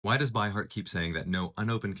Why does ByHeart keep saying that no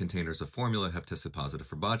unopened containers of formula have tested positive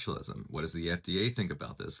for botulism? What does the FDA think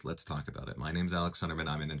about this? Let's talk about it. My name's Alex Sunderman.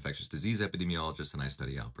 I'm an infectious disease epidemiologist and I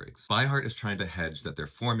study outbreaks. ByHeart is trying to hedge that their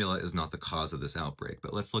formula is not the cause of this outbreak,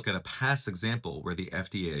 but let's look at a past example where the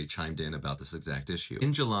FDA chimed in about this exact issue.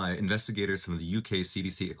 In July, investigators from the UK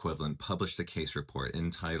CDC equivalent published a case report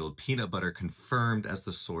entitled "Peanut Butter Confirmed as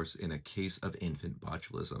the Source in a Case of Infant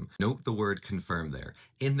Botulism." Note the word confirmed there.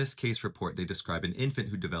 In this case report, they describe an infant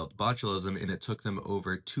who developed botulism, and it took them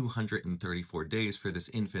over 234 days for this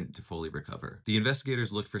infant to fully recover. The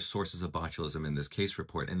investigators looked for sources of botulism in this case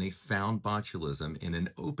report, and they found botulism in an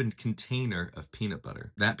opened container of peanut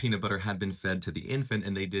butter. That peanut butter had been fed to the infant,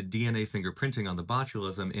 and they did DNA fingerprinting on the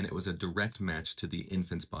botulism, and it was a direct match to the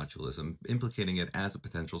infant's botulism, implicating it as a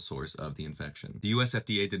potential source of the infection. The US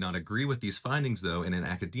FDA did not agree with these findings, though, and in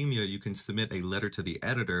academia, you can submit a letter to the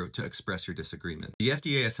editor to express your disagreement. The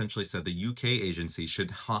FDA essentially said the UK agency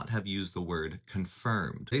should not have used the word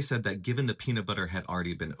confirmed. They said that given the peanut butter had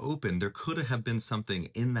already been opened, there could have been something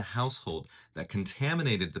in the household that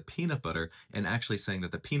contaminated the peanut butter, and actually saying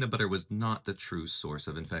that the peanut butter was not the true source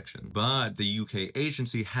of infection. But the UK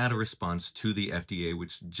agency had a response to the FDA,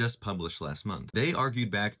 which just published last month. They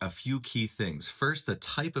argued back a few key things. First, the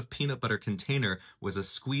type of peanut butter container was a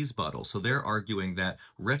squeeze bottle, so they're arguing that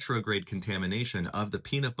retrograde contamination of the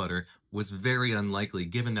peanut butter was very unlikely,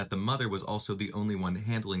 given that the mother was also the only one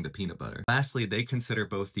handling the peanut butter. Lastly, they consider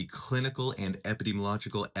both the clinical and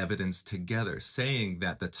epidemiological evidence together, saying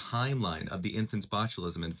that the timeline of the infant's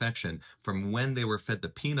botulism infection from when they were fed the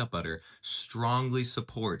peanut butter strongly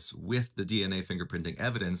supports, with the DNA fingerprinting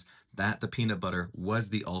evidence, that the peanut butter was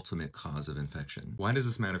the ultimate cause of infection. Why does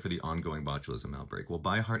this matter for the ongoing botulism outbreak? Well,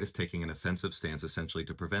 ByHeart is taking an offensive stance essentially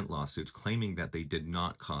to prevent lawsuits, claiming that they did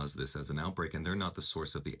not cause this as an outbreak and they're not the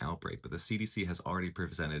source of the outbreak. But the CDC has already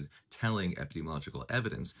presented telling epidemiological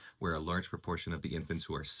evidence where a large proportion of the infants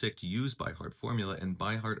who are sick use ByHeart formula, and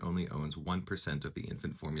ByHeart only owns 1% of the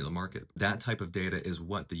infant formula market. That type of data is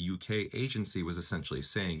what the UK agency was essentially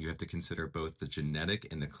saying. You have to consider both the genetic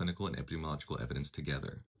and the clinical and epidemiological evidence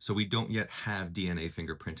together. So we don't yet have DNA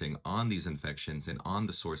fingerprinting on these infections and on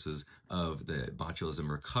the sources of the botulism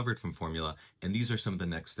recovered from formula, and these are some of the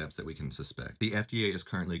next steps that we can suspect. The FDA is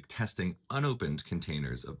currently testing unopened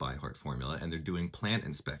containers of ByHeart formula, and they're doing plant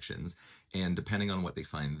inspections, and depending on what they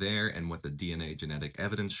find there and what the DNA genetic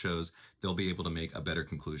evidence shows, they'll be able to make a better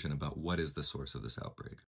conclusion about what is the source of this outbreak.